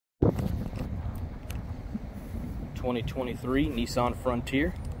2023 Nissan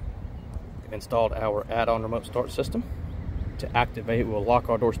Frontier. We've installed our add-on remote start system. To activate, we'll lock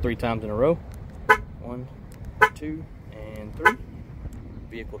our doors 3 times in a row. 1, 2, and 3.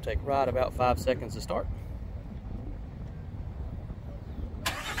 Vehicle will take right about 5 seconds to start.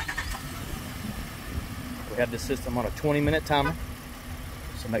 We have this system on a 20-minute timer,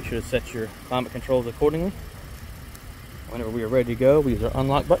 so make sure to set your climate controls accordingly. Whenever we are ready to go, we use our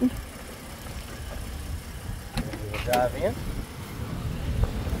unlock button. And we will dive in.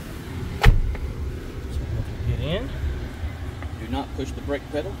 So once we get in, do not push the brake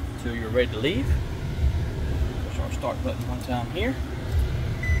pedal until you're ready to leave. Push our start button one time here.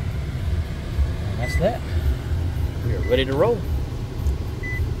 And that's that. We are ready to roll.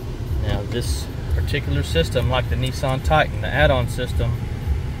 Now this particular system, like the Nissan Titan, the add-on system,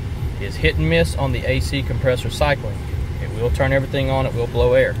 is hit and miss on the AC compressor cycling. It will turn everything on, it will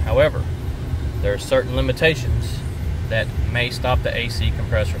blow air. However, there are certain limitations that may stop the AC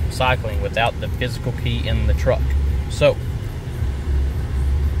compressor from cycling without the physical key in the truck. So,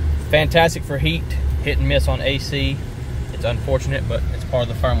 fantastic for heat, hit and miss on AC. It's unfortunate, but it's part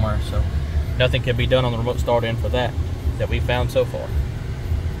of the firmware, so nothing can be done on the remote start end for that we found so far.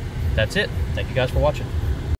 That's it. Thank you guys for watching.